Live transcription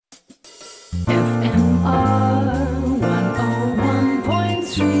FMR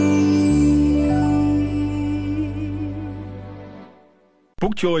 101.3.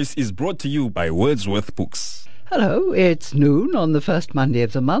 Book Choice is brought to you by Wordsworth Books. Hello, it's noon on the first Monday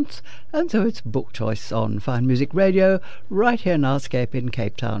of the month, and so it's Book Choice on Fine Music Radio, right here in Artscape in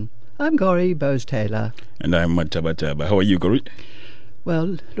Cape Town. I'm Gori Bose-Taylor. And I'm Mataba. How are you, Gori?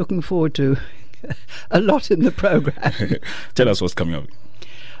 Well, looking forward to a lot in the programme. Tell us what's coming up.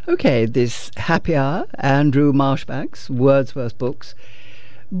 OK, this happy hour, Andrew Marchbanks, Wordsworth Books,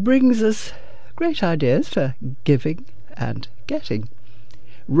 brings us great ideas for giving and getting.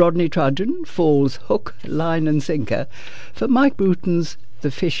 Rodney Trudgeon falls hook, line and sinker for Mike Bruton's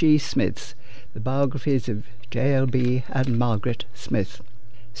The Fishy Smiths, the biographies of JLB and Margaret Smith.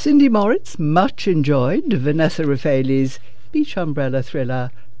 Cindy Moritz much enjoyed Vanessa Raffaele's beach umbrella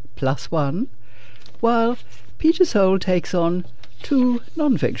thriller Plus One, while Peter Soule takes on two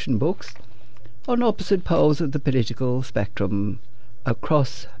non-fiction books on opposite poles of the political spectrum: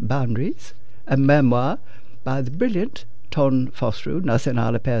 Across Boundaries, a memoir by the brilliant Ton Fosru,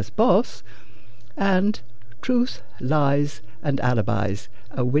 Nacional Affairs boss, and Truth, Lies and Alibis,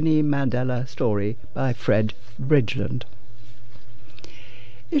 a Winnie Mandela story by Fred Bridgeland.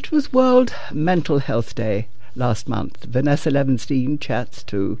 It was World Mental Health Day last month. Vanessa Levenstein chats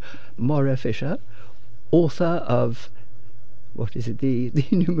to Maura Fisher, author of the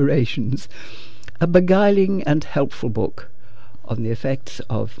Enumerations, a beguiling and helpful book on the effects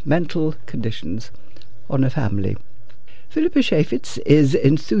of mental conditions on a family. Philippa Schafitz is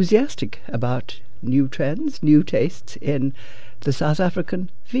enthusiastic about new trends, new tastes in the South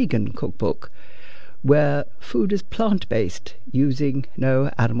African vegan cookbook, where food is plant-based, using no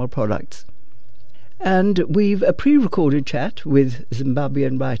animal products. And we've a pre-recorded chat with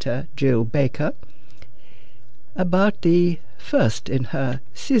Zimbabwean writer Jill Baker about the first in her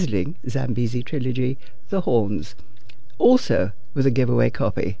sizzling Zambezi trilogy, The Horns, also with a giveaway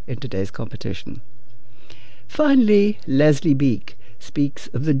copy in today's competition. Finally, Leslie Beak speaks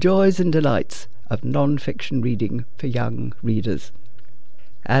of the joys and delights of non-fiction reading for young readers.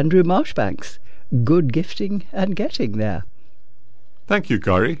 Andrew Marchbanks, good gifting and getting there. Thank you,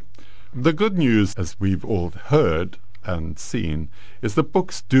 Gori. The good news, as we've all heard and seen, is that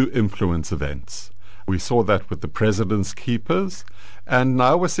books do influence events. We saw that with The President's Keepers, and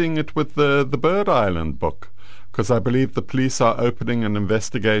now we're seeing it with the Bird Island book, because I believe the police are opening an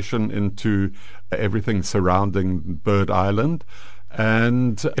investigation into everything surrounding Bird Island,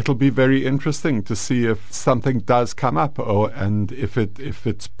 and it'll be very interesting to see if something does come up, and if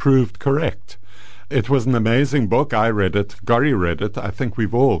it's proved correct. It was an amazing book. I read it. Gori read it. I think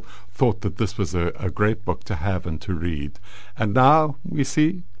we've all thought that this was a great book to have and to read. And now we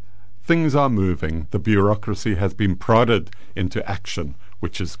see things are moving. The bureaucracy has been prodded into action,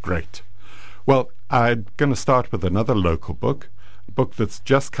 which is great. Well, I'm going to start with another local book, a book that's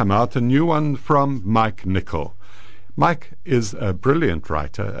just come out, a new one from Mike Nichol. Mike is a brilliant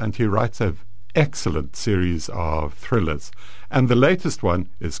writer, and he writes an excellent series of thrillers. And the latest one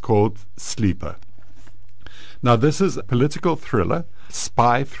is called Sleeper. Now, this is a political thriller,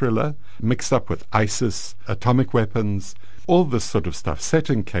 spy thriller, mixed up with ISIS, atomic weapons, all this sort of stuff, set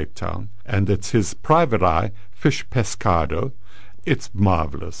in Cape Town. And it's his private eye, Fish Pescado. It's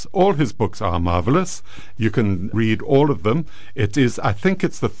marvelous. All his books are marvelous. You can read all of them. I think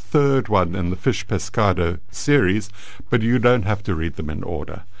it's the third one in the Fish Pescado series, but you don't have to read them in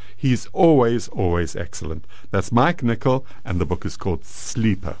order. He's always, always excellent. That's Mike Nichol, and the book is called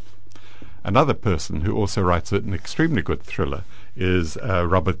Sleeper. Another person who also writes an extremely good thriller is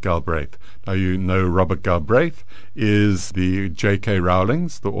Robert Galbraith. Now, you know Robert Galbraith is the J.K.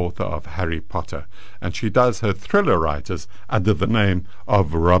 Rowling's, the author of Harry Potter, and she does her thriller writers under the name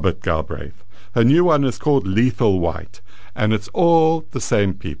of Robert Galbraith. Her new one is called Lethal White, and it's all the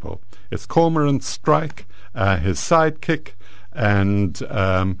same people. It's Cormoran Strike, his sidekick, and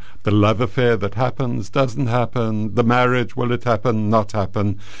the love affair that happens, doesn't happen, the marriage, will it happen, not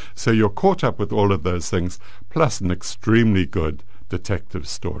happen. So you're caught up with all of those things, plus an extremely good detective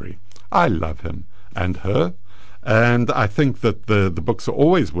story. I love him and her, and I think that the books are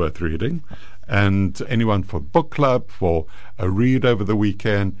always worth reading. And anyone for book club, for a read over the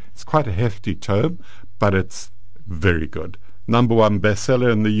weekend, it's quite a hefty tome, but it's very good. #1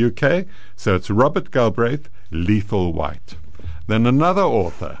 bestseller in the UK, so it's Robert Galbraith, Lethal White. Then another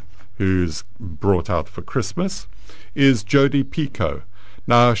author who's brought out for Christmas is Jodi Picoult.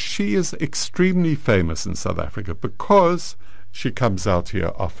 Now, she is extremely famous in South Africa because she comes out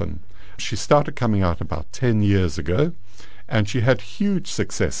here often. She started coming out about 10 years ago, and she had huge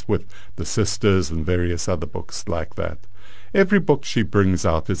success with The Sisters and various other books like that. Every book she brings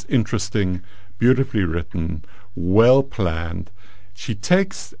out is interesting, beautifully written, well planned. She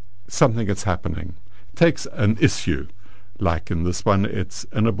takes something that's happening, takes an issue, like in this one, it's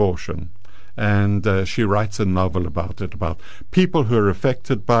an abortion, and she writes a novel about it, about people who are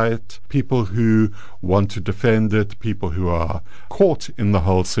affected by it, people who want to defend it, people who are caught in the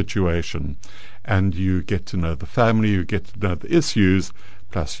whole situation. And you get to know the family, you get to know the issues,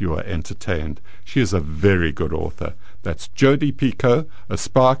 plus you are entertained. She is a very good author. That's Jodi Picoult, A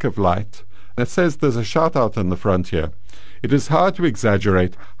Spark of Light. It says there's a shout-out on the front here. It is hard to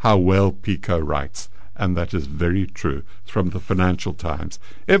exaggerate how well Picoult writes, and that is very true. It's from the Financial Times.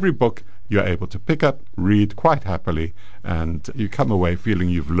 Every book you're able to pick up, read quite happily, and you come away feeling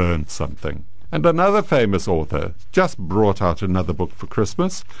you've learned something. And another famous author just brought out another book for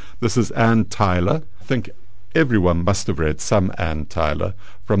Christmas. This is Anne Tyler. I think everyone must have read some Anne Tyler,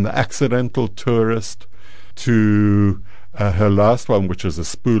 from The Accidental Tourist to her last one, which is A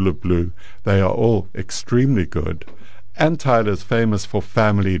Spool of Blue. They are all extremely good. Anne Tyler is famous for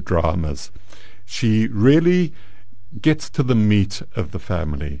family dramas. She really gets to the meat of the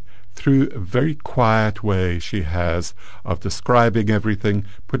family through a very quiet way she has of describing everything,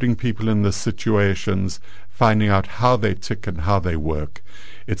 putting people in the situations, finding out how they tick and how they work.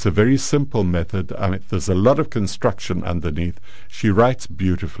 It's a very simple method. I mean, there's a lot of construction underneath. She writes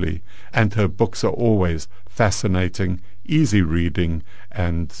beautifully, and her books are always fascinating, easy reading,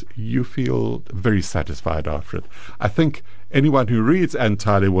 and you feel very satisfied after it. I think anyone who reads Anne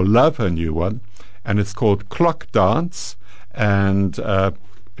Tyler will love her new one, and it's called Clock Dance, and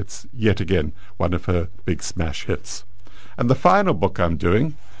it's yet again one of her big smash hits. And the final book I'm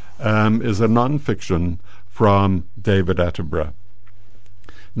doing is a non-fiction from David Attenborough.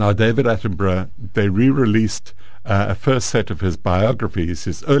 Now, David Attenborough, they re-released a first set of his biographies,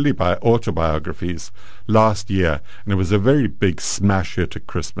 his early autobiographies, last year, and it was a very big smash hit at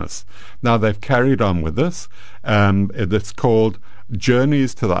Christmas. Now, they've carried on with this. It's called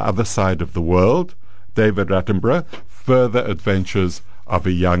Journeys to the Other Side of the World, David Attenborough, Further Adventures of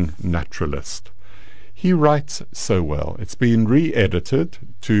a Young Naturalist. He writes so well. It's been re-edited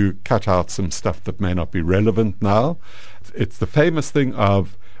to cut out some stuff that may not be relevant now. It's the famous thing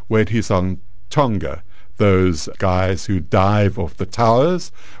of when he's on Tonga, those guys who dive off the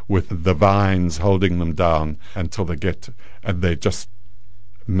towers with the vines holding them down until they just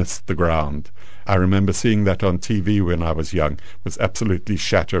miss the ground. I remember seeing that on TV when I was young. It was absolutely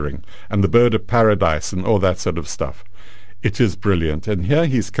shattering. And the Bird of Paradise and all that sort of stuff. It is brilliant. And here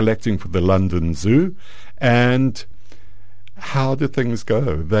he's collecting for the London Zoo. And how do things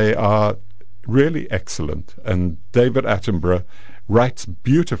go? They are really excellent. And David Attenborough writes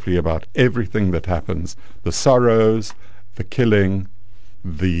beautifully about everything that happens. The sorrows, the killing,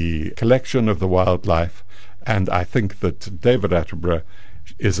 the collection of the wildlife. And I think that David Attenborough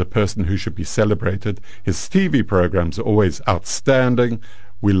is a person who should be celebrated. His TV programs are always outstanding.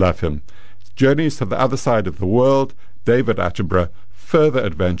 We love him. Journeys to the Other Side of the World, David Attenborough, Further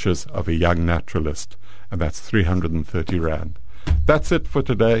Adventures of a Young Naturalist. And that's 330 Rand. That's it for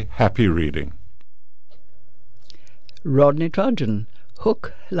today. Happy reading. Rodney Trojan,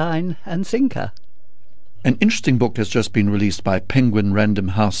 Hook, Line and Sinker. An interesting book has just been released by Penguin Random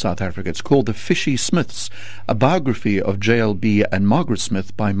House South Africa. It's called The Fishy Smiths, a biography of JLB and Margaret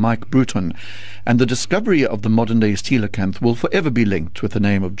Smith by Mike Bruton. And the discovery of the modern-day coelacanth will forever be linked with the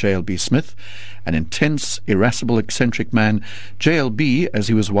name of JLB Smith, an intense, irascible, eccentric man. JLB, as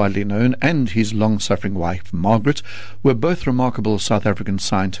he was widely known, and his long-suffering wife, Margaret, were both remarkable South African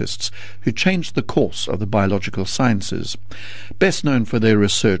scientists who changed the course of the biological sciences. Best known for their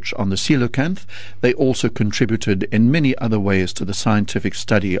research on the coelacanth, they also contributed in many other ways to the scientific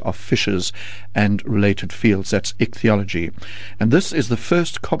study of fishes and related fields. That's ichthyology. And this is the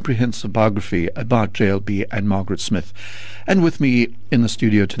first comprehensive biography about JLB and Margaret Smith. And with me in the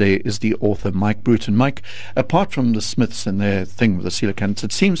studio today is the author Mike Bruton. Mike, apart from the Smiths and their thing with the coelacanths,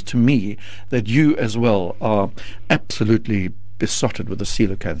 it seems to me that you as well are absolutely besotted with the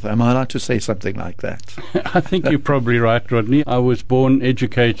coelacanth. Am I allowed to say something like that? I think you're probably right, Rodney. I was born,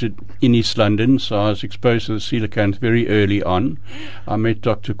 educated in East London, so I was exposed to the coelacanth very early on. I met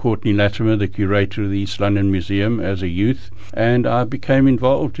Dr. Courtney Latimer, the curator of the East London Museum, as a youth, and I became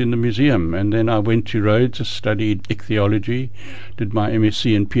involved in the museum. And then I went to Rhodes, studied ichthyology, did my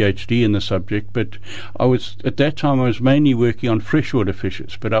MSc and PhD in the subject. But at that time I was mainly working on freshwater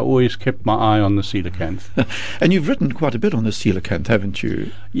fishes, but I always kept my eye on the coelacanth. And you've written quite a bit on the coelacanth. coelacanth, haven't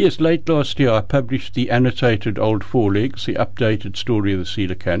you? Yes, late last year I published the annotated Old Forelegs, the updated story of the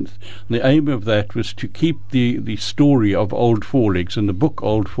coelacanth. The aim of that was to keep the story of Old Forelegs and the book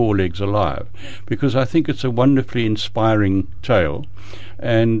Old Forelegs alive, because I think it's a wonderfully inspiring tale,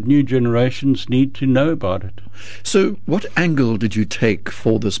 and new generations need to know about it. So what angle did you take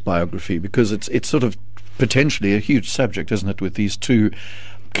for this biography? Because it's sort of potentially a huge subject, isn't it, with these two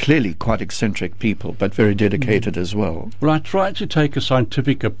clearly quite eccentric people, but very dedicated as well. Well, I tried to take a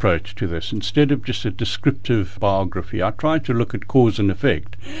scientific approach to this. Instead of just a descriptive biography, I tried to look at cause and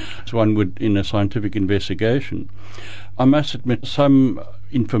effect, as one would in a scientific investigation. I must admit some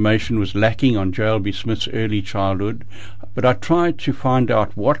information was lacking on J.L.B. Smith's early childhood, but I tried to find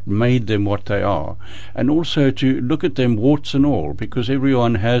out what made them what they are, and also to look at them warts and all, because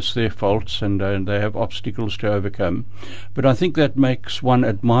everyone has their faults and they have obstacles to overcome. But I think that makes one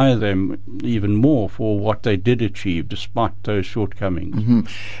admire them even more for what they did achieve despite those shortcomings. Mm-hmm.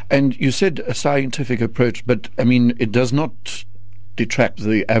 And you said a scientific approach, but I mean, it does not detract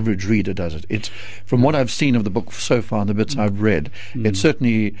the average reader, does it? It's, from what I've seen of the book so far and the bits I've read, it's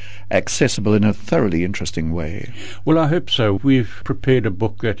certainly accessible in a thoroughly interesting way. Well, I hope so. We've prepared a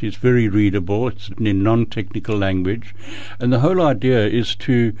book that is very readable. It's in non-technical language. And the whole idea is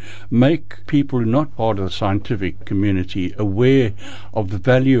to make people who are not part of the scientific community aware of the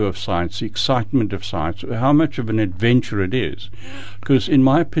value of science, the excitement of science, how much of an adventure it is. Because in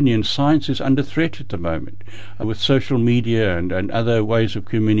my opinion, science is under threat at the moment. With social media and other ways of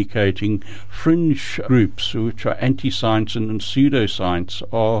communicating, fringe groups which are anti-science and pseudoscience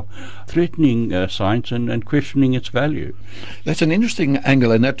are threatening science and questioning its value. That's an interesting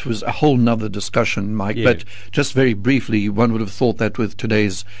angle, and that was a whole nother discussion, Mike. Yes. But just very briefly, one would have thought that with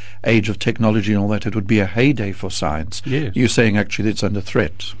today's age of technology and all that, it would be a heyday for science. Yes. You're saying actually it's under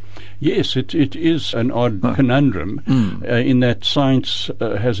threat. Yes, it is an odd conundrum in that science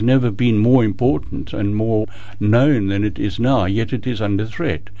has never been more important and more known than it is now, yet it is under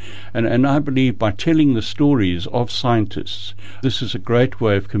threat. And I believe by telling the stories of scientists, this is a great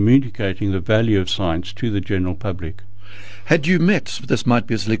way of communicating the value of science to the general public. Had you met, this might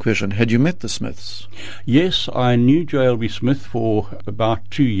be a silly question, had you met the Smiths? Yes, I knew J.L.B. Smith for about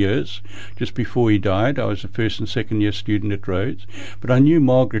 2 years. Just before he died, I was a first and second year student at Rhodes. But I knew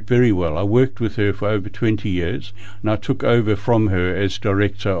Margaret very well. I worked with her for over 20 years, and I took over from her as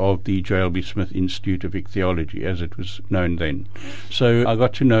director of the J.L.B. Smith Institute of Ichthyology, as it was known then. So I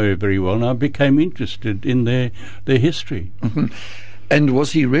got to know her very well, and I became interested in their history. Mm-hmm. And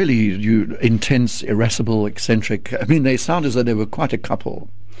was he really intense, irascible, eccentric? I mean, they sound as though they were quite a couple.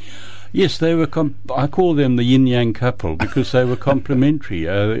 Yes, they were. I call them the yin-yang couple because they were complementary.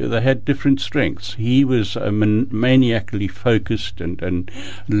 They had different strengths. He was maniacally focused and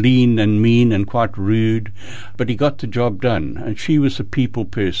lean and mean and quite rude, but he got the job done. And she was a people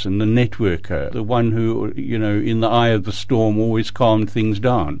person, the networker, the one who, in the eye of the storm always calmed things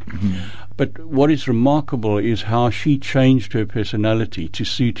down. Mm-hmm. But what is remarkable is how she changed her personality to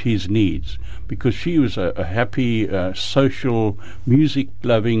suit his needs, because she was a happy, social,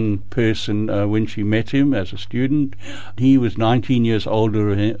 music-loving person when she met him as a student. He was 19 years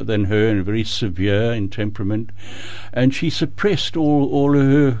older than her and very severe in temperament, and she suppressed all of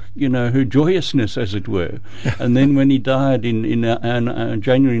her, her joyousness, as it were. And then when he died in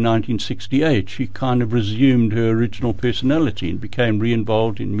January 1968, she kind of resumed her original personality and became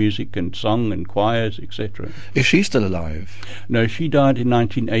re-involved in music and song and choirs, etc. Is she still alive? No, she died in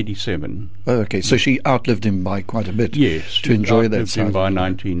 1987. Oh, okay, so she outlived him by quite a bit. Yes, to enjoy that outlived him by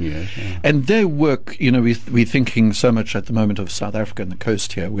 19 years. Yeah. And their work, we're thinking so much at the moment of South Africa and the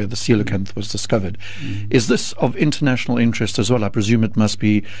coast here, where the coelacanth was discovered. Is this of international interest as well? I presume it must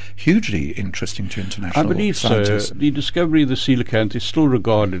be hugely interesting to international scientists. So. The discovery of the coelacanth is still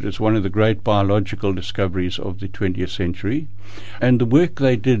regarded as one of the great biological discoveries of the 20th century. And the work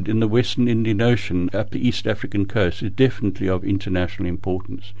they did in the Western Indian Ocean up the East African coast is definitely of international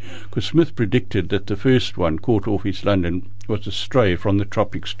importance. Because Smith predicted that the first one, caught off East London, was a stray from the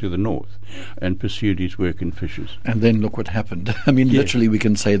tropics to the north, and pursued his work in fishes. And then look what happened. I mean, Yes. literally we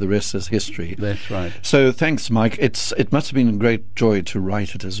can say the rest is history. That's right. So thanks, Mike. It must have been a great joy to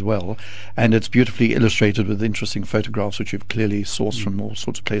write it as well. And it's beautifully illustrated with interesting photographs, which you've clearly sourced from all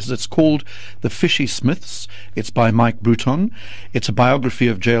sorts of places. It's called The Fishy Smiths. It's by Mike Bruton. It's a biography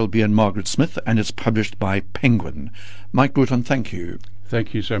of J.L.B. and Margaret Smith, and it's published by Penguin. Mike Bruton, thank you.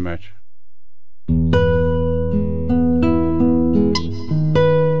 Thank you so much.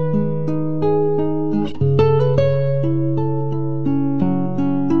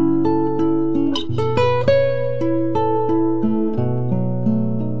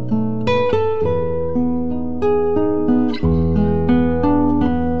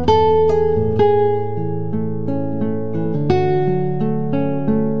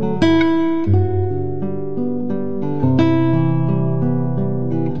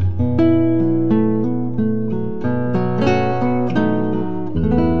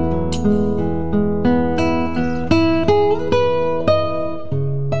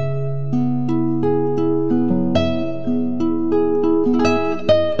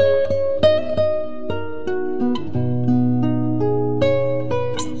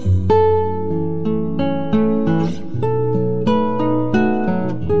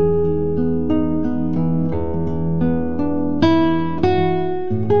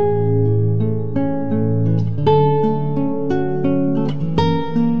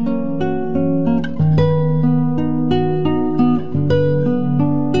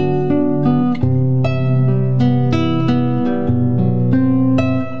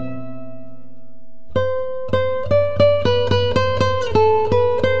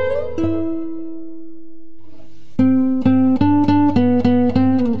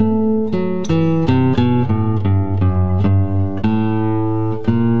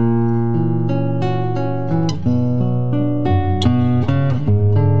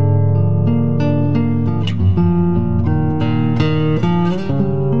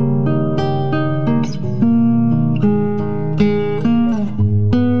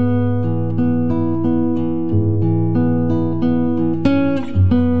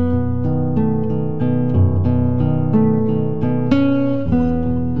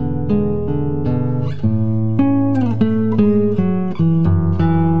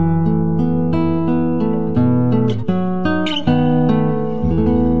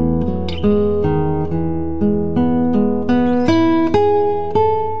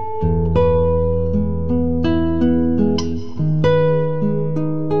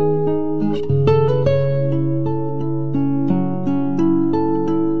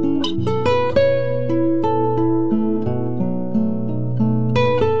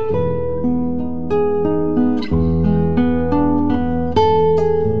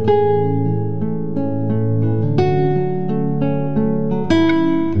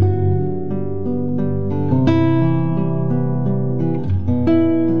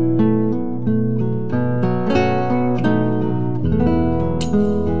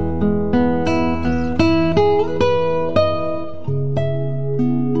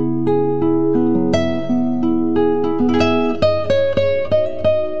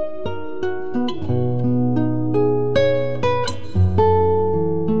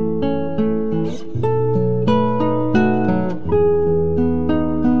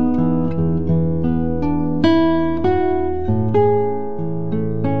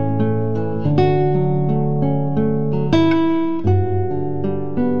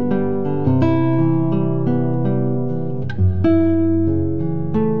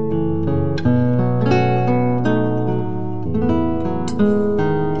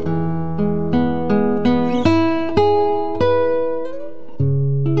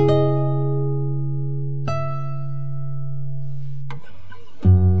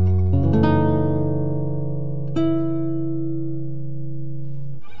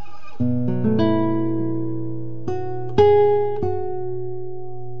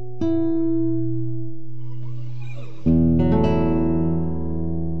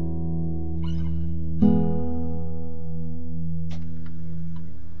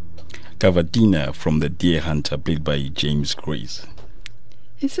 Cavatina from The Deer Hunter, played by James Grace.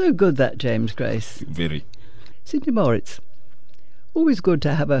 He's so good, that James Grace. Very. Cindy Moritz, always good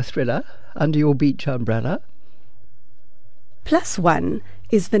to have a thriller under your beach umbrella. Plus one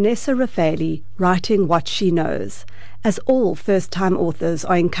is Vanessa Raffaeli writing what she knows, as all first-time authors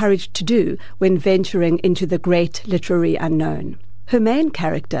are encouraged to do when venturing into the great literary unknown. Her main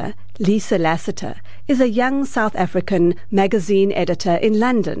character, Lisa Lassiter, is a young South African magazine editor in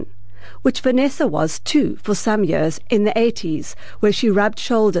London, which Vanessa was too for some years in the 80s, where she rubbed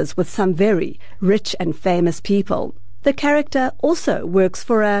shoulders with some very rich and famous people. The character also works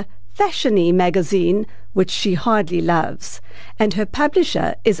for a fashion-y magazine, which she hardly loves, and her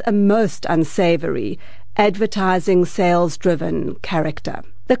publisher is a most unsavory, advertising sales-driven character.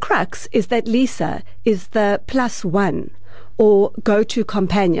 The crux is that Lisa is the plus one, or go-to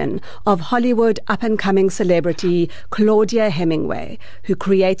companion of Hollywood up-and-coming celebrity Claudia Hemingway, who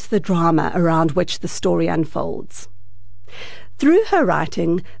creates the drama around which the story unfolds. Through her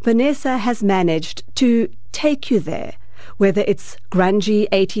writing, Vanessa has managed to take you there, whether it's grungy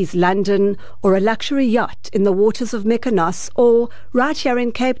 80s London or a luxury yacht in the waters of Mykonos or right here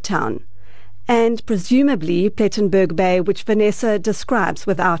in Cape Town, and presumably Plettenberg Bay, which Vanessa describes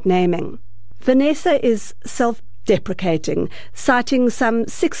without naming. Vanessa is self-deprecating, citing some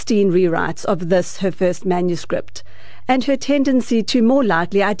 16 rewrites of this, her first manuscript, and her tendency to more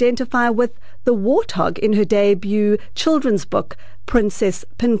likely identify with the warthog in her debut children's book, Princess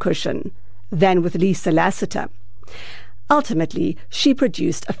Pincushion, than with Lisa Lassiter. Ultimately, she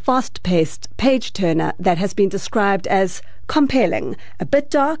produced a fast-paced page-turner that has been described as compelling, a bit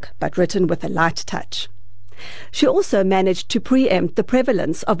dark, but written with a light touch. She also managed to preempt the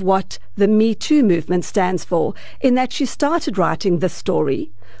prevalence of what the Me Too movement stands for, in that she started writing this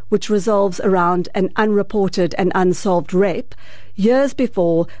story, which revolves around an unreported and unsolved rape, years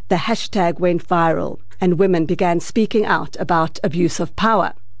before the hashtag went viral and women began speaking out about abuse of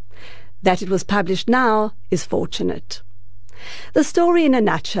power. That it was published now is fortunate. The story in a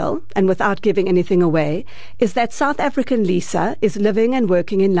nutshell, and without giving anything away, is that South African Lisa is living and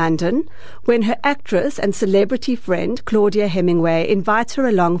working in London when her actress and celebrity friend Claudia Hemingway invites her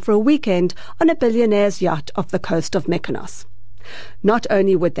along for a weekend on a billionaire's yacht off the coast of Mykonos. Not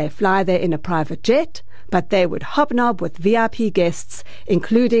only would they fly there in a private jet, but they would hobnob with VIP guests,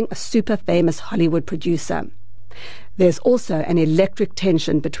 including a super famous Hollywood producer. There's also an electric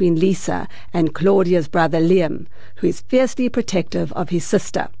tension between Lisa and Claudia's brother Liam, who is fiercely protective of his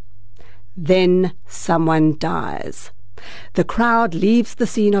sister. Then someone dies. The crowd leaves the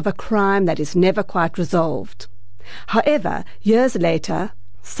scene of a crime that is never quite resolved. However, years later,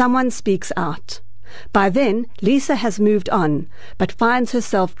 someone speaks out. By then, Lisa has moved on, but finds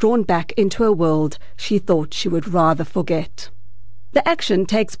herself drawn back into a world she thought she would rather forget. The action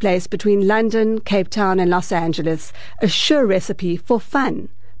takes place between London, Cape Town and Los Angeles, a sure recipe for fun,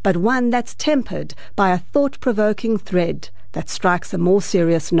 but one that's tempered by a thought-provoking thread that strikes a more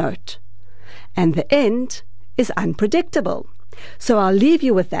serious note. And the end is unpredictable. So I'll leave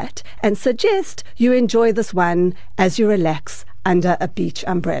you with that and suggest you enjoy this one as you relax under a beach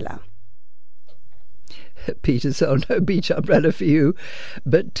umbrella. Peter, so no beach umbrella for you,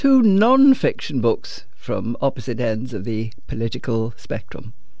 but two non-fiction books from opposite ends of the political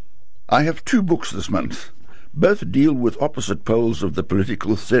spectrum. I have two books this month. Both deal with opposite poles of the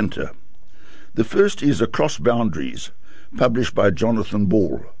political centre. The first is Across Boundaries, published by Jonathan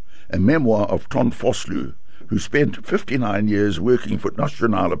Ball, a memoir of Ton Vosloo, who spent 59 years working for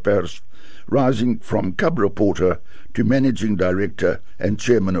Nationale Pers, rising from cub reporter to managing director and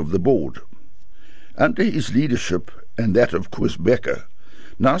chairman of the board. Under his leadership and that of Koos Bekker,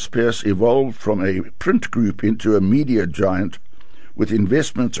 Naspers evolved from a print group into a media giant with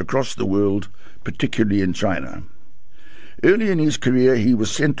investments across the world, particularly in China. Early in his career he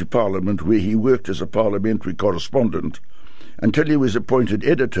was sent to Parliament, where he worked as a parliamentary correspondent until he was appointed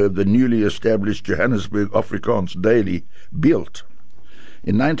editor of the newly established Johannesburg Afrikaans daily, Beeld.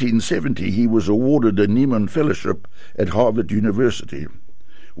 In 1970 he was awarded a Nieman Fellowship at Harvard University.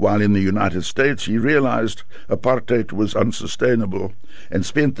 While in the United States, he realized apartheid was unsustainable and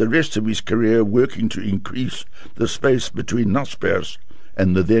spent the rest of his career working to increase the space between Naspers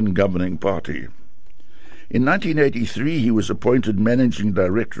and the then governing party. In 1983, he was appointed managing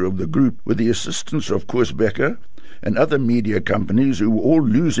director of the group with the assistance of Koos Bekker and other media companies who were all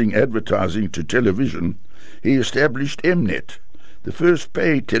losing advertising to television. He established Mnet, the first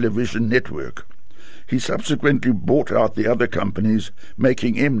paid television network. He subsequently bought out the other companies,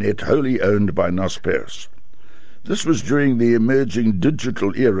 making Mnet wholly owned by Naspers. This was during the emerging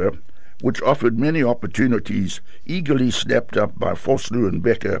digital era, which offered many opportunities, eagerly snapped up by Vosloo and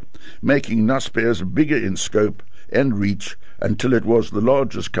Bekker, making Naspers bigger in scope and reach until it was the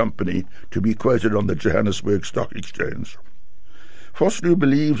largest company to be quoted on the Johannesburg Stock Exchange. Vosloo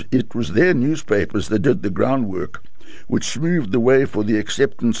believes it was their newspapers that did the groundwork, which smoothed the way for the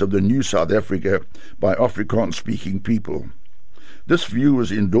acceptance of the new South Africa by Afrikaans-speaking people. This view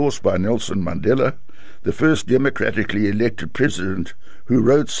was endorsed by Nelson Mandela, the first democratically elected president, who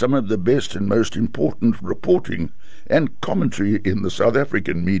wrote some of the best and most important reporting and commentary in the South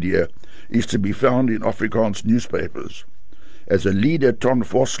African media is to be found in Afrikaans newspapers. As a leader, Ton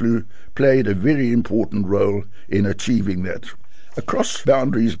Vosloo played a very important role in achieving that. Across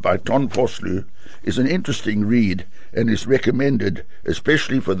Boundaries by Ton Vosloo is an interesting read and is recommended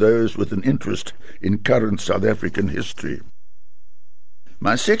especially for those with an interest in current South African history.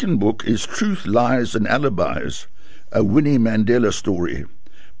 My second book is Truth, Lies and Alibis, a Winnie Mandela story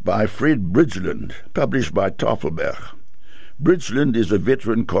by Fred Bridgeland, published by Tafelberg. Bridgeland is a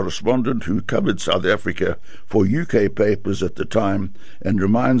veteran correspondent who covered South Africa for UK papers at the time and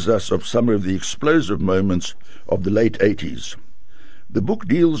reminds us of some of the explosive moments of the late 80s. The book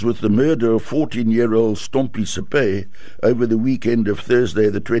deals with the murder of 14-year-old Stompie Sepe over the weekend of Thursday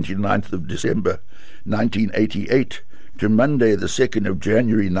the 29th of December 1988 to Monday the 2nd of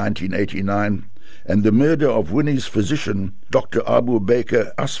January 1989, and the murder of Winnie's physician, Dr. Abu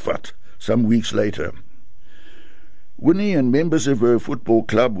Baker Asfat, some weeks later. Winnie and members of her football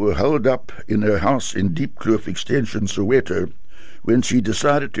club were held up in her house in Diepkloof Extension, Soweto, when she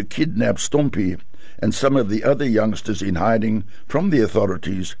decided to kidnap Stompie and some of the other youngsters in hiding from the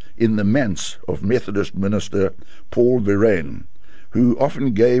authorities in the manse of Methodist minister Paul Verlaine, who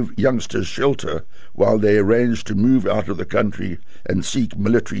often gave youngsters shelter while they arranged to move out of the country and seek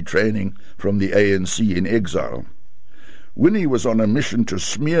military training from the ANC in exile. Winnie was on a mission to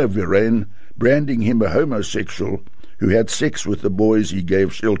smear Verlaine, branding him a homosexual who had sex with the boys he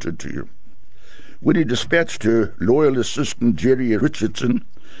gave shelter to. Winnie dispatched her loyal assistant Jerry Richardson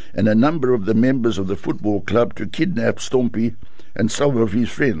and a number of the members of the football club to kidnap Stompie and some of his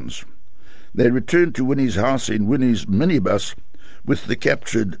friends. They returned to Winnie's house in Winnie's minibus with the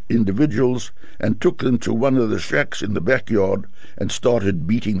captured individuals and took them to one of the shacks in the backyard and started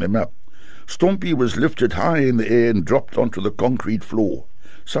beating them up. Stompie was lifted high in the air and dropped onto the concrete floor,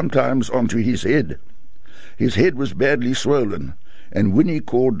 sometimes onto his head. His head was badly swollen, and Winnie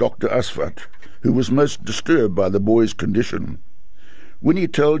called Dr. Asfat, who was most disturbed by the boy's condition. Winnie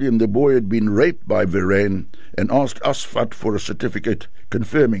told him the boy had been raped by Verlaine and asked Asfat for a certificate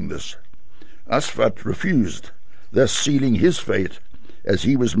confirming this. Asfat refused, thus sealing his fate, as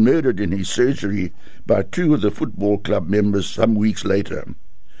he was murdered in his surgery by two of the football club members some weeks later.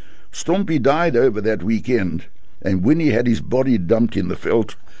 Stompie died over that weekend, and Winnie had his body dumped in the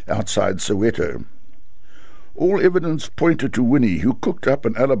veld outside Soweto. All evidence pointed to Winnie, who cooked up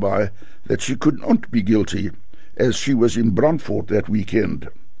an alibi that she could not be guilty, as she was in Brandfort that weekend.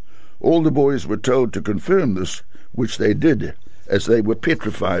 All the boys were told to confirm this, which they did, as they were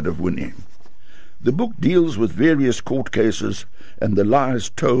petrified of Winnie. The book deals with various court cases and the lies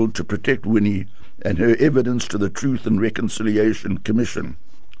told to protect Winnie and her evidence to the Truth and Reconciliation Commission.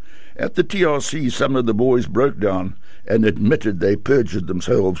 At the TRC, some of the boys broke down and admitted they perjured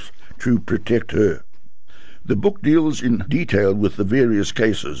themselves to protect her. The book deals in detail with the various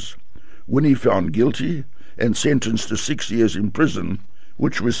cases. Winnie found guilty and sentenced to 6 years in prison,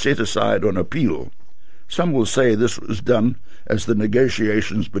 which was set aside on appeal. Some will say this was done as the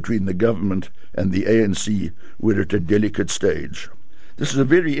negotiations between the government and the ANC were at a delicate stage. This is a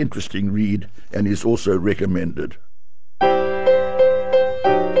very interesting read and is also recommended.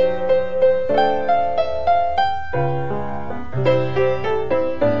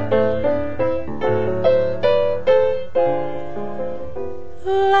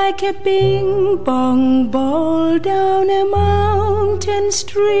 Like a ping-pong ball down a mountain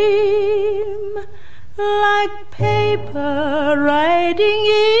stream, like paper riding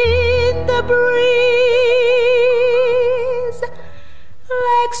in the breeze,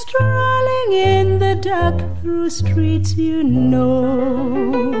 like strolling in the dark through streets you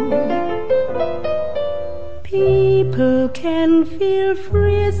know. People can feel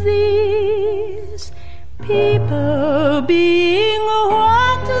free as these, people being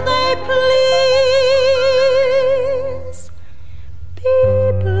what they please,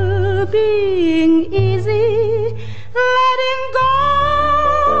 people being easy, letting go,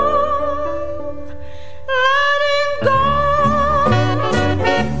 letting go.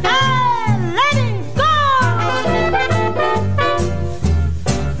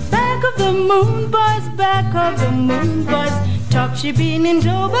 Back of the moon, boys, back of the moon, boys. Top she been in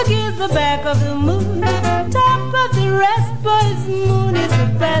Joburg is the back of the moon. Top of the rest, boys, moon is the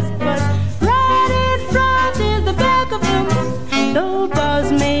best, boys. Right in front is the back of the moon. Though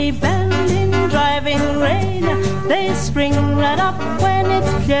bows may bend in driving rain, they spring right up when it's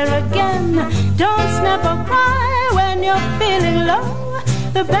clear again. Don't snap or cry when you're feeling low.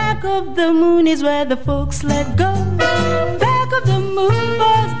 The back of the moon is where the folks let go. Back of the moon,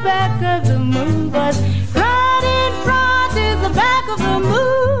 boys, back of the moon, boys. Right in front is the back of the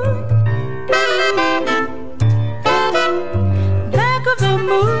moon. Back of the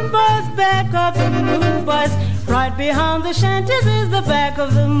moon, boys, back of the moon, boys. Right behind the shanties is the back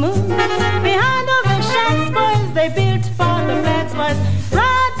of the moon. Behind all the shacks, boys, they built for the blacks, boys.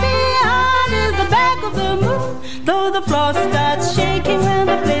 Right behind is the back of the moon. Though the floor starts shaking when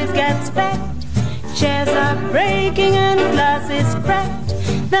the place gets packed, chairs are breaking and glass is cracked.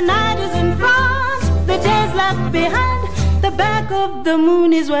 The night is in front, the day's left behind. The back of the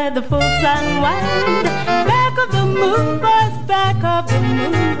moon is where the folks unwind. Back of the moon, boys, back of the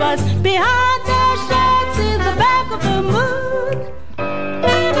moon, boys. Behind the shacks is the back of the moon.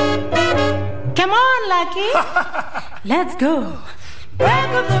 Come on, Lucky, let's go.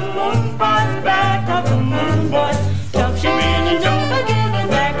 Back of the moon, boys, back of the moon, boys. Top she really don't forget the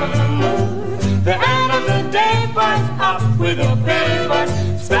back of the moon. The end of the day, boys, up with the pay, boys.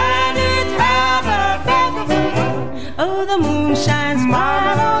 Spend it at the back of the moon. Oh, the moon shines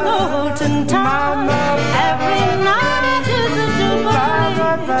bright on the Holton town. Every night is a jubilee.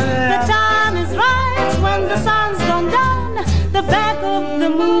 The time is right when the sun's gone down. The back of the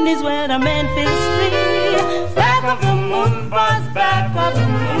moon is where the man feels free.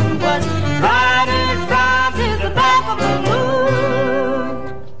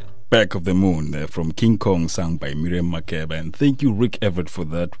 Back of the Moon from King Kong, sung by Miriam Makeba. And thank you, Rick Everett, for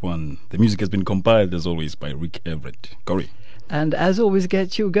that one. The music has been compiled, as always, by Rick Everett. Corey. And as always,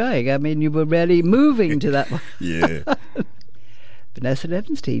 gets you going. I mean, you were really moving to that one. Yeah. Vanessa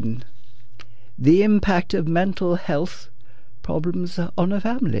Levenstein, the impact of mental health problems on a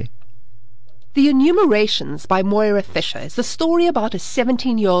family. The Enumerations by Moira Fisher is the story about a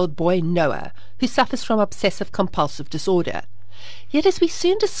 17-year-old boy, Noah, who suffers from obsessive-compulsive disorder. Yet as we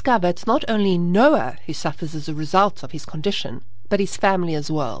soon discover, it's not only Noah who suffers as a result of his condition, but his family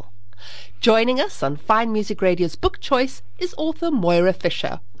as well. Joining us on Fine Music Radio's Book Choice is author Moira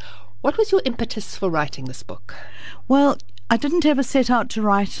Fisher. What was your impetus for writing this book? Well, I didn't ever set out to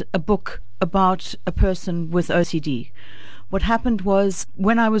write a book about a person with OCD. What happened was,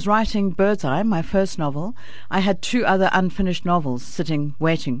 when I was writing Birdseye, my first novel, I had 2 other unfinished novels sitting,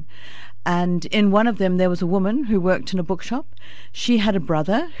 waiting. And in one of them, there was a woman who worked in a bookshop. She had a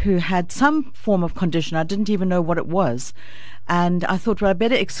brother who had some form of condition. I didn't even know what it was. And I thought, well, I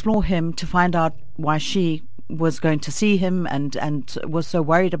better explore him to find out why she was going to see him and was so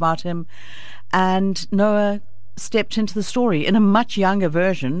worried about him. And Noah stepped into the story in a much younger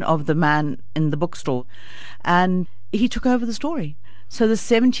version of the man in the bookstore. And he took over the story. So the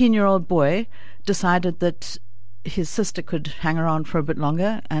 17-year-old boy decided that his sister could hang around for a bit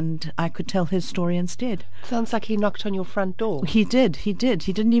longer and I could tell his story instead. Sounds like he knocked on your front door. He did. He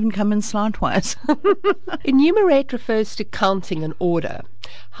didn't even come in slantwise. Enumerate refers to counting and order.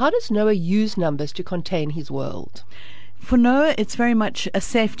 How does Noah use numbers to contain his world? For Noah, it's very much a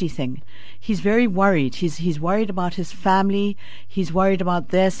safety thing. He's very worried. He's worried about his family. He's worried about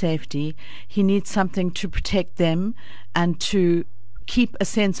their safety. He needs something to protect them and to keep a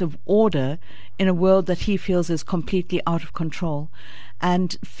sense of order in a world that he feels is completely out of control.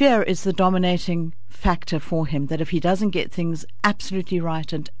 And fear is the dominating factor for him, that if he doesn't get things absolutely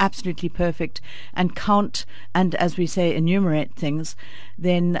right and absolutely perfect and count and, as we say, enumerate things,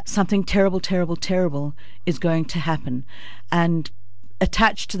 then something terrible, terrible, terrible is going to happen. And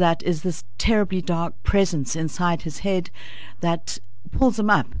attached to that is this terribly dark presence inside his head that pulls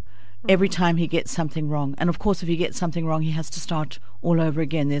him up every time he gets something wrong. And of course, if he gets something wrong, he has to start all over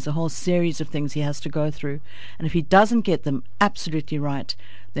again. There's a whole series of things he has to go through. And if he doesn't get them absolutely right,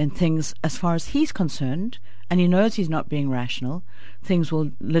 then things, as far as he's concerned, and he knows he's not being rational, things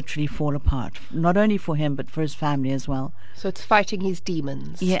will literally fall apart. Not only for him, but for his family as well. So it's fighting his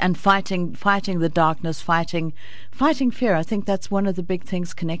demons. Yeah, and fighting the darkness, fighting fear. I think that's one of the big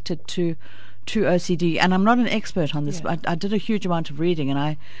things connected to OCD, and I'm not an expert on this, but I did a huge amount of reading, and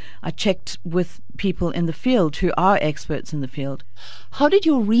I checked with people in the field who are experts in the field. How did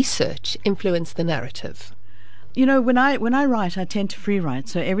your research influence the narrative? You know, when I write, I tend to free write,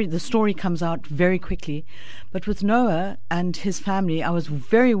 so the story comes out very quickly. But with Noah and his family, I was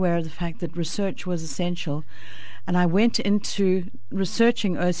very aware of the fact that research was essential, and I went into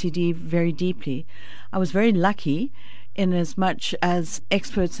researching OCD very deeply. I was very lucky in as much as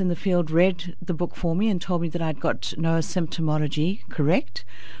experts in the field read the book for me and told me that I'd got Noah's symptomology correct,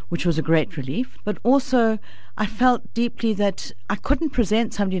 which was a great relief. But also, I felt deeply that I couldn't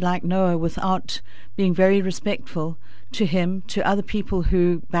present somebody like Noah without being very respectful to him, to other people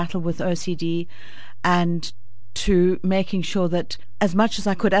who battle with OCD, and to making sure that, as much as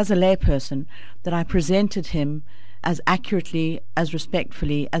I could as a layperson, that I presented him as accurately, as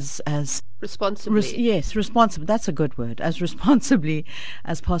respectfully, as responsibly. Yes, responsible. That's a good word. As responsibly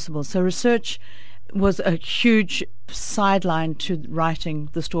as possible. So research was a huge sideline to writing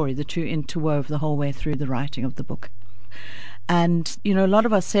the story. The two interwove the whole way through the writing of the book. And, you know, a lot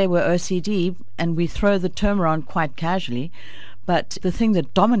of us say we're OCD and we throw the term around quite casually, but the thing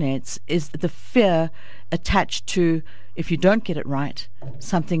that dominates is the fear attached to, if you don't get it right,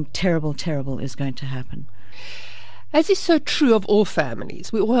 something terrible, terrible is going to happen. As is so true of all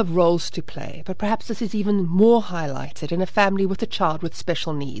families, we all have roles to play, but perhaps this is even more highlighted in a family with a child with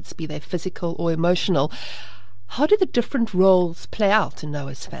special needs, be they physical or emotional. How do the different roles play out in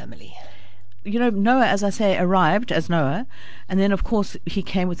Noah's family? You know, Noah, as I say, arrived as Noah, and then, of course, he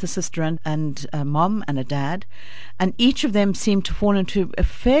came with a sister and a mom and a dad, and each of them seemed to fall into a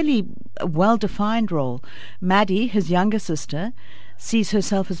fairly well-defined role. Maddie, his younger sister, sees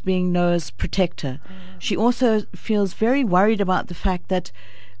herself as being Noah's protector. She also feels very worried about the fact that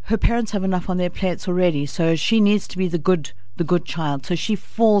her parents have enough on their plates already, so she needs to be the good child. So she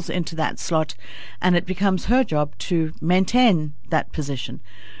falls into that slot, and it becomes her job to maintain that position.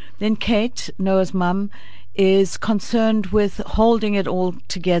 Then Kate, Noah's mum, is concerned with holding it all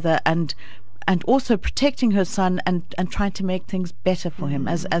together and also protecting her son and trying to make things better for him,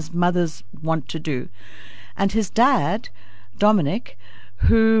 as mothers want to do. And his dad, Dominic,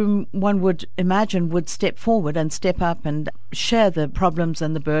 whom one would imagine would step forward and step up and share the problems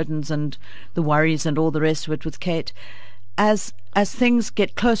and the burdens and the worries and all the rest of it with Kate. As things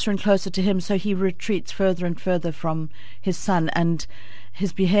get closer and closer to him, so he retreats further and further from his son, and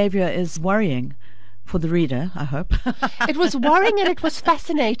his behavior is worrying for the reader, I hope. It was worrying and it was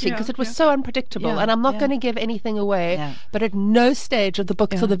fascinating because it was so unpredictable. And I'm not going to give anything away, but at no stage of the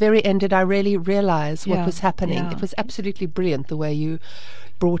book till the very end did I really realize what was happening. It was absolutely brilliant the way you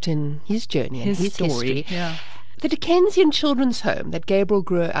brought in his journey and his story. history. The Dickensian Children's Home that Gabriel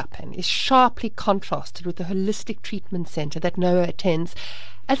grew up in is sharply contrasted with the holistic treatment centre that Noah attends.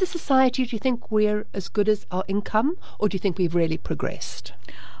 As a society, do you think we're as good as our income, or do you think we've really progressed?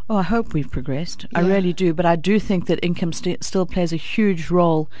 Oh, I hope we've progressed. I really do. But I do think that income still plays a huge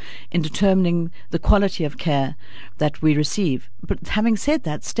role in determining the quality of care that we receive. But having said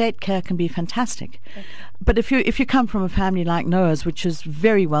that, state care can be fantastic. Okay. But if you come from a family like Noah's, which is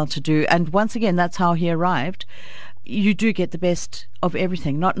very well-to-do, and once again, that's how he arrived, you do get the best of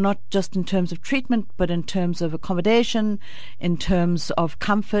everything, not just in terms of treatment, but in terms of accommodation, in terms of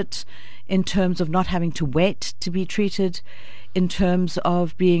comfort, in terms of not having to wait to be treated, in terms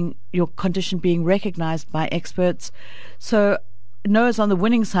of your condition being recognized by experts. So Noah's on the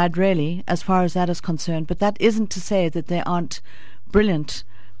winning side, really, as far as that is concerned. But that isn't to say that there aren't brilliant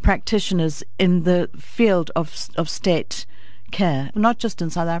practitioners in the field of state care, not just in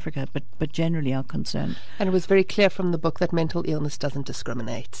South Africa, but generally are concerned. And it was very clear from the book that mental illness doesn't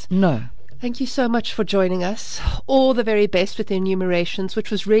discriminate. No. Thank you so much for joining us. All the very best with the enumerations,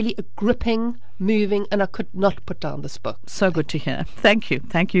 which was really a gripping, moving, and I could not put down this book. So good to hear. Thank you.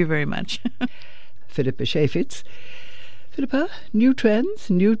 Thank you very much. Philippa Schafitz. Philippa, new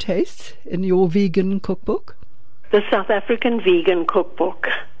trends, new tastes in your vegan cookbook? The South African Vegan Cookbook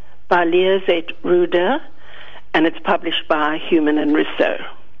by Liazette Ruder, and it's published by Human and Rousseau.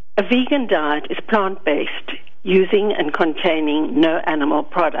 A vegan diet is plant-based, using and containing no animal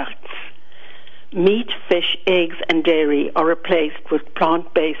products. Meat, fish, eggs, and dairy are replaced with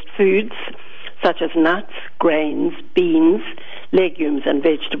plant-based foods such as nuts, grains, beans, legumes, and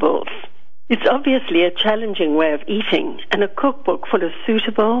vegetables. It's obviously a challenging way of eating, and a cookbook full of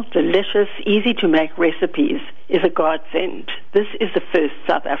suitable, delicious, easy-to-make recipes is a godsend. This is the first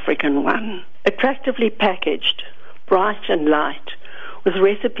South African one. Attractively packaged, bright and light, with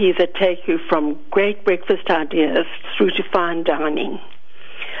recipes that take you from great breakfast ideas through to fine dining.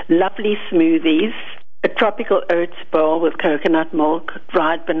 Lovely smoothies, a tropical oats bowl with coconut milk,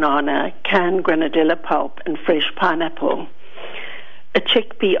 dried banana, canned granadilla pulp, and fresh pineapple. A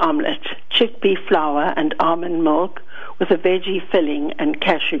chickpea omelette, chickpea flour and almond milk with a veggie filling and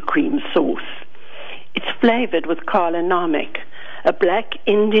cashew cream sauce. It's flavored with kala namak, a black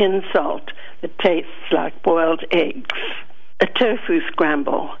Indian salt that tastes like boiled eggs. A tofu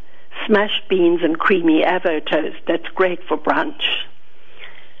scramble, smashed beans and creamy avo toast that's great for brunch.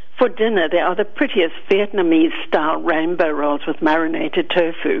 For dinner, there are the prettiest Vietnamese-style rainbow rolls with marinated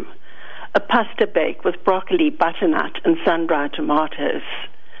tofu, a pasta bake with broccoli, butternut, and sun-dried tomatoes.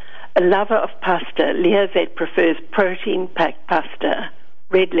 A lover of pasta, Liazette prefers protein-packed pasta,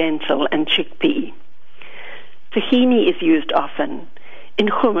 red lentil, and chickpea. Tahini is used often, in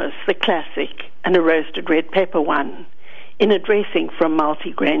hummus, the classic, and a roasted red pepper one, in a dressing from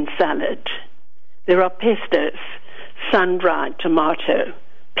multigrain salad. There are pestos, sun-dried tomato,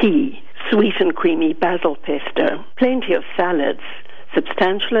 pea, sweet and creamy basil pesto, plenty of salads,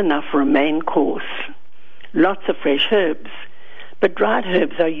 substantial enough for a main course. Lots of fresh herbs, but dried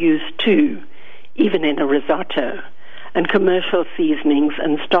herbs are used too, even in a risotto, and commercial seasonings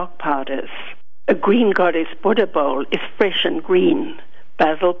and stock powders. A green goddess Buddha bowl is fresh and green,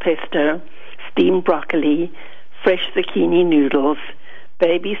 basil pesto, steamed broccoli, fresh zucchini noodles,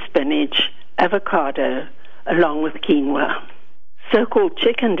 baby spinach, avocado, along with quinoa. So-called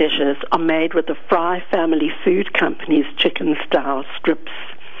chicken dishes are made with the Fry Family Food Company's chicken-style strips.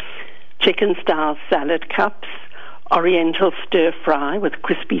 Chicken-style salad cups, oriental stir-fry with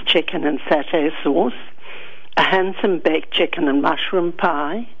crispy chicken and satay sauce, a handsome baked chicken and mushroom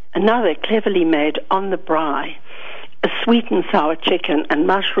pie, another cleverly made on the braai, a sweet and sour chicken and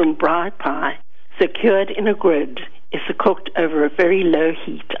mushroom braai pie, secured in a grid, is cooked over a very low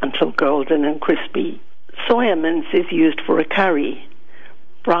heat until golden and crispy. Soya mince is used for a curry,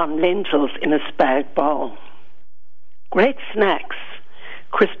 brown lentils in a spag bowl. Great snacks,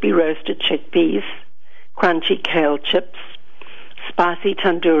 crispy roasted chickpeas, crunchy kale chips, spicy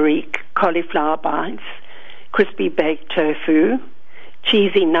tandoori cauliflower bites, crispy baked tofu,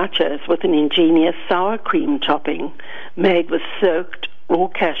 cheesy nachos with an ingenious sour cream topping made with soaked raw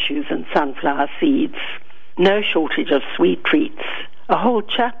cashews and sunflower seeds. No shortage of sweet treats, a whole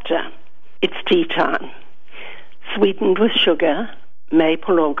chapter. It's tea time. Sweetened with sugar,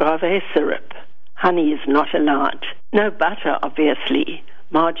 maple or agave syrup. Honey is not allowed. No butter, obviously.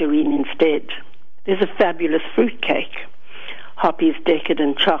 Margarine instead. There's a fabulous fruit cake. Hoppy's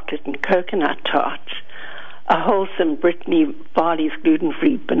decadent chocolate and coconut tart. A wholesome Brittany Farley's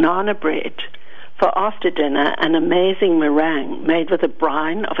gluten-free banana bread. For after dinner, an amazing meringue made with the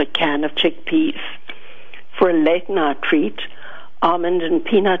brine of a can of chickpeas. For a late-night treat, almond and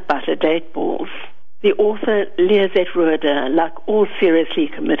peanut butter date balls. The author Liazette Roeder, like all seriously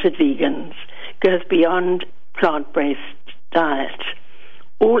committed vegans, goes beyond plant-based diet.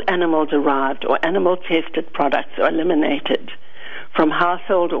 All animal-derived or animal-tested products are eliminated, from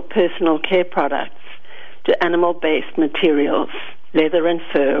household or personal care products to animal-based materials, leather and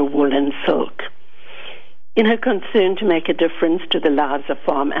fur, wool and silk. In her concern to make a difference to the lives of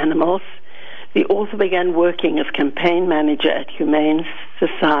farm animals, the author began working as campaign manager at Humane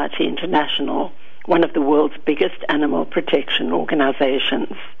Society International, one of the world's biggest animal protection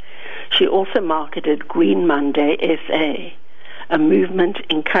organizations. She also marketed Green Monday SA, a movement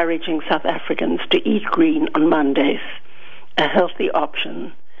encouraging South Africans to eat green on Mondays, a healthy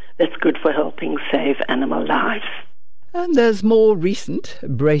option that's good for helping save animal lives. And there's more recent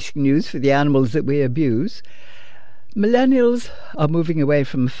bracing news for the animals that we abuse. Millennials are moving away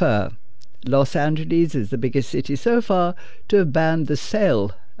from fur. Los Angeles is the biggest city so far to have banned the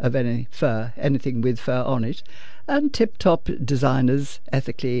sale of any fur, anything with fur on it, and tip-top designers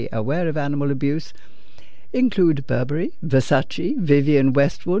ethically aware of animal abuse include Burberry, Versace, Vivienne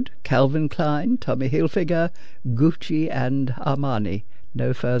Westwood, Calvin Klein, Tommy Hilfiger, Gucci and Armani.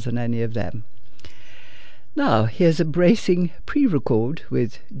 No furs on any of them. Now, here's a bracing pre-record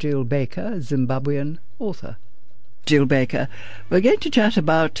with Jill Baker, Zimbabwean author. Jill Baker, we're going to chat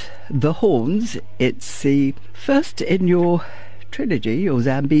about The Horns. It's the first in your trilogy, your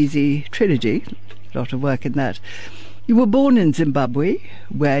Zambezi trilogy. A lot of work in that. You were born in Zimbabwe,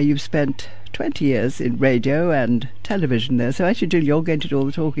 where you've spent 20 years in radio and television there. So actually, Jill, you're going to do all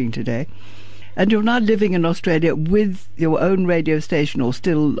the talking today. And you're now living in Australia with your own radio station, or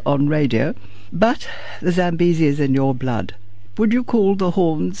still on radio, but the Zambezi is in your blood. Would you call The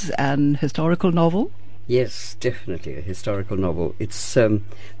Horns an historical novel? Yes, definitely a historical novel. It's the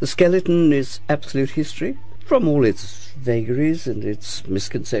skeleton is absolute history, from all its vagaries and its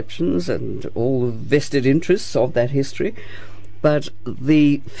misconceptions and all the vested interests of that history, but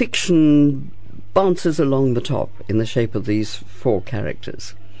the fiction bounces along the top in the shape of these four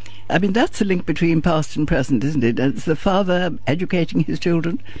characters. I mean, that's the link between past and present, isn't it? It's the father educating his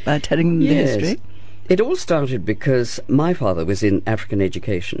children by telling them the history. It all started because my father was in African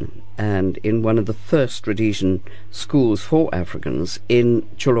education and in one of the first Rhodesian schools for Africans in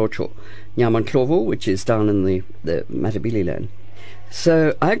Cholocho, Nyamanhlovu, which is down in the Matabele land.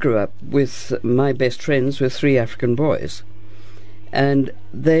 So I grew up with my best friends with three African boys, and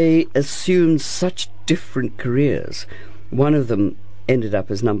they assumed such different careers. One of them ended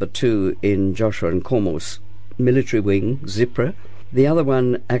up as number 2 in Joshua Nkomo's military wing, ZIPRA. The other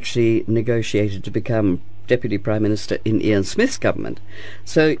one actually negotiated to become Deputy Prime Minister in Ian Smith's government.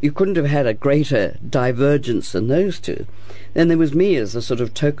 So you couldn't have had a greater divergence than those two. Then there was me as a sort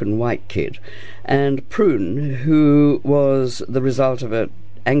of token white kid, and Prune, who was the result of an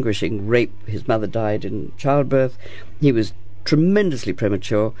anguishing rape. His mother died in childbirth. He was tremendously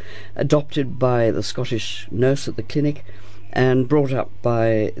premature, adopted by the Scottish nurse at the clinic, and brought up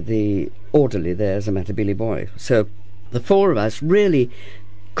by the orderly there as a Matabele boy. So the four of us really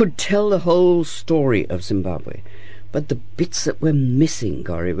could tell the whole story of Zimbabwe. But the bits that were missing,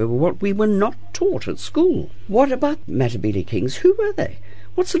 Gori, were what we were not taught at school. What about Matabele kings? Who were they?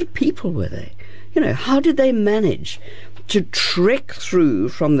 What sort of people were they? You know, how did they manage to trek through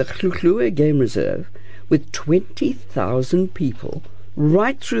from the Hluhluwe Game Reserve with 20,000 people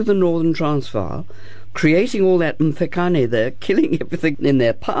right through the northern Transvaal, creating all that mfekane there, killing everything in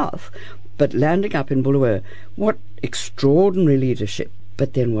their path, but landing up in Bulawayo? What extraordinary leadership,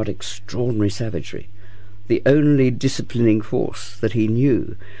 but then what extraordinary savagery. The only disciplining force that he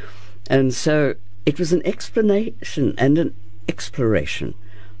knew. And so it was an explanation and an exploration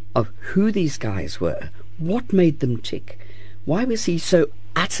of who these guys were, what made them tick. Why was he so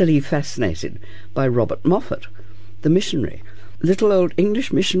utterly fascinated by Robert Moffat, the missionary? Little old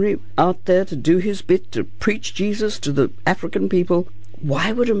English missionary out there to do his bit, to preach Jesus to the African people.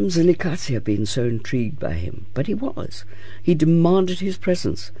 Why would Mzilikazi have been so intrigued by him? But he was. He demanded his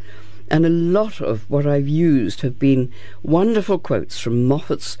presence. And a lot of what I've used have been wonderful quotes from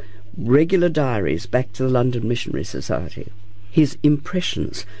Moffat's regular diaries back to the London Missionary Society. His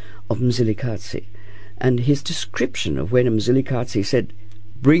impressions of Mzilikazi. And his description of when Mzilikazi said,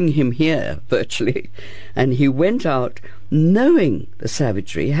 "Bring him here," virtually, and he went out knowing the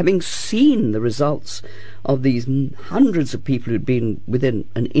savagery, having seen the results of these hundreds of people who'd been within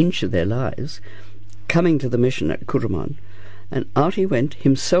an inch of their lives, coming to the mission at Kuruman, and out he went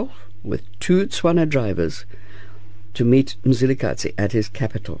himself with 2 Tswana drivers to meet Mzilikazi at his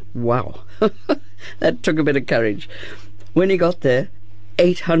capital. Wow! That took a bit of courage. When he got there,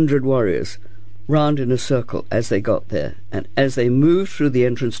 800 warriors round in a circle as they got there, and as they moved through the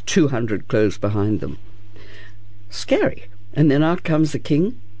entrance, 200 closed behind them. Scary. And then out comes the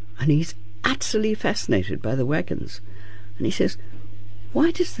king, and he's utterly fascinated by the wagons. And he says,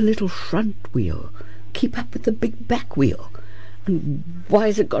 "Why does the little front wheel keep up with the big back wheel? And why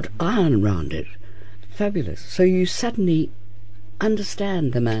has it got iron round it?" Fabulous. So you suddenly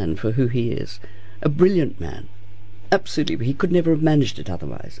understand the man for who he is. A brilliant man. Absolutely. He could never have managed it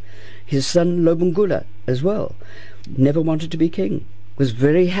otherwise. His son Lobengula as well never wanted to be king. Was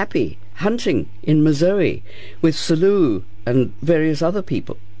very happy hunting in Missouri with Selous and various other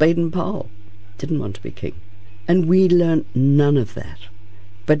people. Baden-Powell didn't want to be king. And we learnt none of that.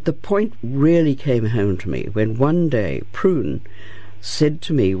 But the point really came home to me when one day Prune said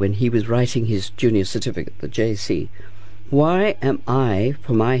to me when he was writing his junior certificate, the JC, "Why am I,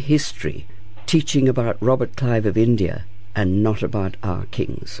 for my history, teaching about Robert Clive of India and not about our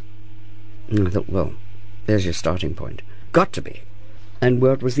kings?" And I thought, well, there's your starting point. Got to be. And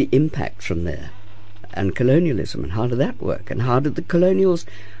what was the impact from there? And colonialism, and how did that work? And how did the colonials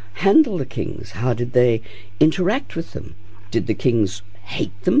handle the kings? How did they interact with them? Did the kings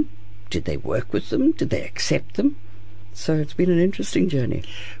hate them? Did they work with them? Did they accept them? So it's been an interesting journey.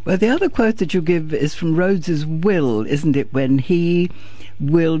 Well, the other quote that you give is from Rhodes's will, isn't it, when he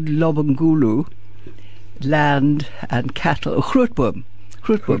willed Lobengula land and cattle, Grootboom.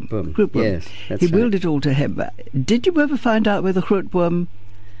 Yes, that's he right. willed it all to him. Did you ever find out whether Grootboom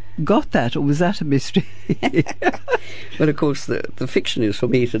got that, or was that a mystery? Well, of course, the fiction is for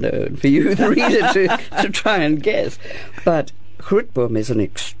me to know and for you, the reader, to try and guess. But Grootboom is an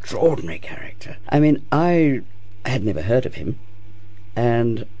extraordinary character. I mean, I had never heard of him,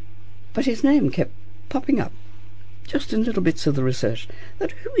 but his name kept popping up, just in little bits of the research,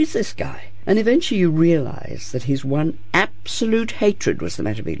 that who is this guy? And eventually you realise that his one absolute hatred was the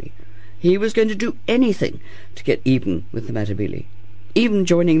Matabele. He was going to do anything to get even with the Matabele, even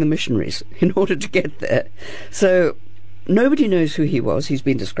joining the missionaries in order to get there. So nobody knows who he was. He's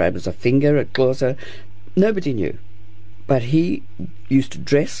been described as a finger, a Xhosa. Nobody knew. But he used to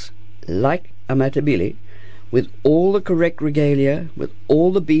dress like a Matabele, with all the correct regalia, with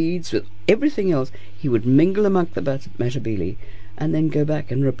all the beads, with everything else. He would mingle among the Matabele and then go back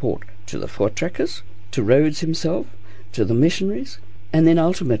and report to the Voortrekkers, to Rhodes himself, to the missionaries, and then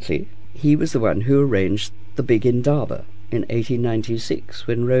ultimately he was the one who arranged the big Indaba in 1896,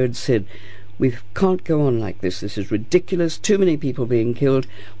 when Rhodes said, "We can't go on like this is ridiculous, too many people being killed,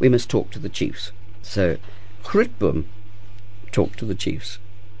 we must talk to the chiefs." So Grootboom talked to the chiefs.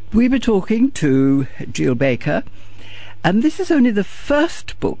 We were talking to Jill Baker, and this is only the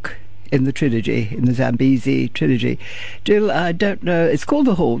first book in the trilogy, in the Zambezi trilogy. Jill, I don't know, it's called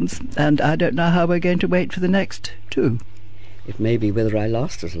The Horns, and I don't know how we're going to wait for the next 2. It may be whether I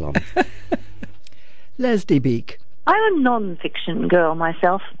last as long. Leslie Beak. I'm a non-fiction girl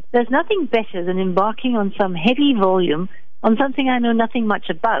myself. There's nothing better than embarking on some heavy volume on something I know nothing much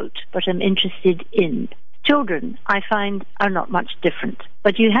about, but am interested in. Children, I find, are not much different,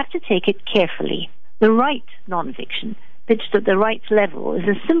 but you have to take it carefully. The right non-fiction, pitched at the right level, is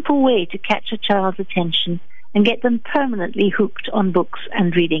a simple way to catch a child's attention and get them permanently hooked on books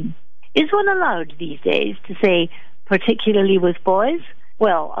and reading. Is one allowed these days to say, particularly with boys?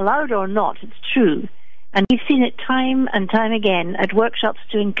 Well, allowed or not, it's true. And we've seen it time and time again at workshops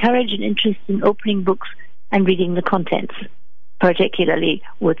to encourage an interest in opening books and reading the contents, particularly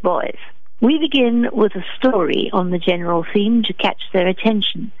with boys. We begin with a story on the general theme to catch their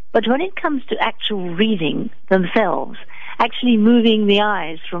attention. But when it comes to actual reading themselves, actually moving the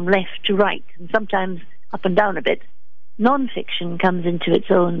eyes from left to right, and sometimes up and down a bit, non-fiction comes into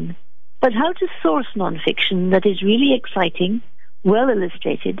its own. But how to source non-fiction that is really exciting, well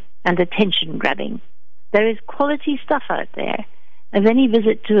illustrated, and attention-grabbing? There is quality stuff out there, as any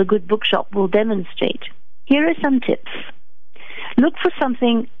visit to a good bookshop will demonstrate. Here are some tips. Look for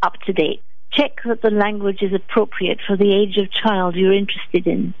something up to date. Check that the language is appropriate for the age of child you're interested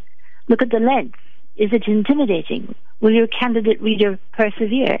in. Look at the length. Is it intimidating? Will your candidate reader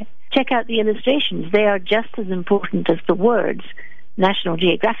persevere? Check out the illustrations. They are just as important as the words. National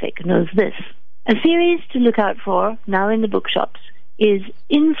Geographic knows this. A series to look out for, now in the bookshops, is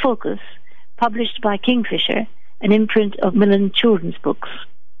In Focus, published by Kingfisher, an imprint of Millen Children's Books.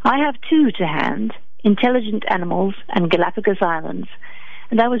 I have two to hand, Intelligent Animals and Galapagos Islands,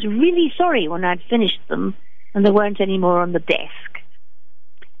 and I was really sorry when I'd finished them and there weren't any more on the desk.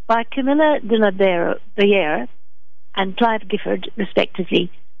 By Camilla de la Barriere and Clive Gifford,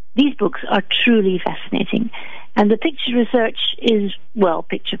 respectively, these books are truly fascinating, and the picture research is, well,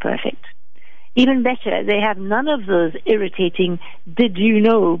 picture perfect. Even better, they have none of those irritating "did you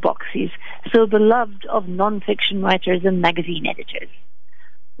know" boxes so beloved of non-fiction writers and magazine editors.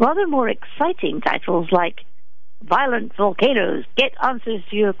 Rather more exciting titles like "Violent Volcanoes, Get Answers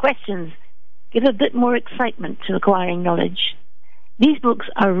to Your Questions" give a bit more excitement to acquiring knowledge. These books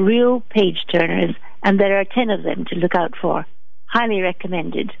are real page-turners, and there are 10 of them to look out for. Highly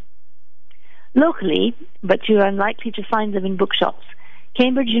recommended. Locally, but you are unlikely to find them in bookshops,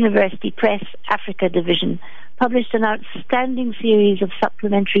 Cambridge University Press Africa Division published an outstanding series of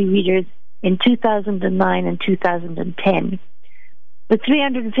supplementary readers in 2009 and 2010. With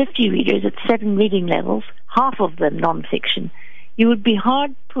 350 readers at 7 reading levels, half of them non-fiction, you would be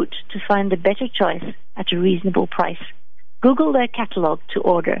hard put to find a better choice at a reasonable price. Google their catalogue to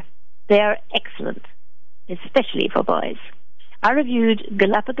order. They are excellent, especially for boys. I reviewed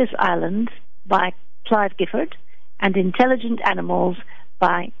Galapagos Islands by Clive Gifford and Intelligent Animals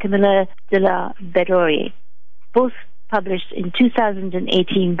by Camilla de la Barriere, both published in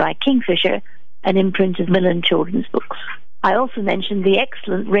 2018 by Kingfisher, an imprint of Millen Children's Books. I also mentioned the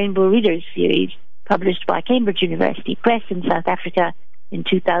excellent Rainbow Readers series, published by Cambridge University Press in South Africa in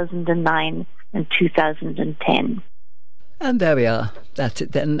 2009 and 2010. And there we are. That's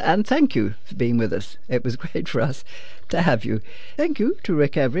it then. And thank you for being with us. It was great for us to have you. Thank you to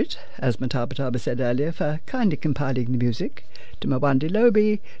Rick Everett, as Matabataba said earlier, for kindly compiling the music. To Mawandi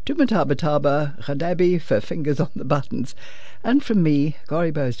Lobi, to Matabataba Khadabi for fingers on the buttons. And from me,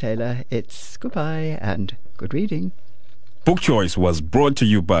 Gori Bowes-Taylor, it's goodbye and good reading. Book Choice was brought to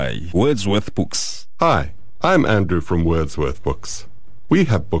you by Wordsworth Books. Hi, I'm Andrew from Wordsworth Books. We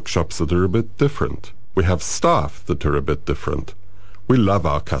have bookshops that are a bit different. We have staff that are a bit different. We love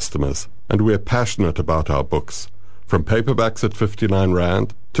our customers, and we're passionate about our books. From paperbacks at 59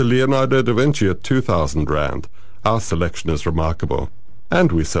 Rand to Leonardo da Vinci at 2,000 Rand, our selection is remarkable.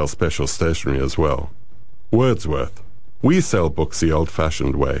 And we sell special stationery as well. Wordsworth. We sell books the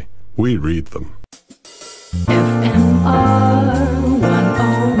old-fashioned way. We read them. FMR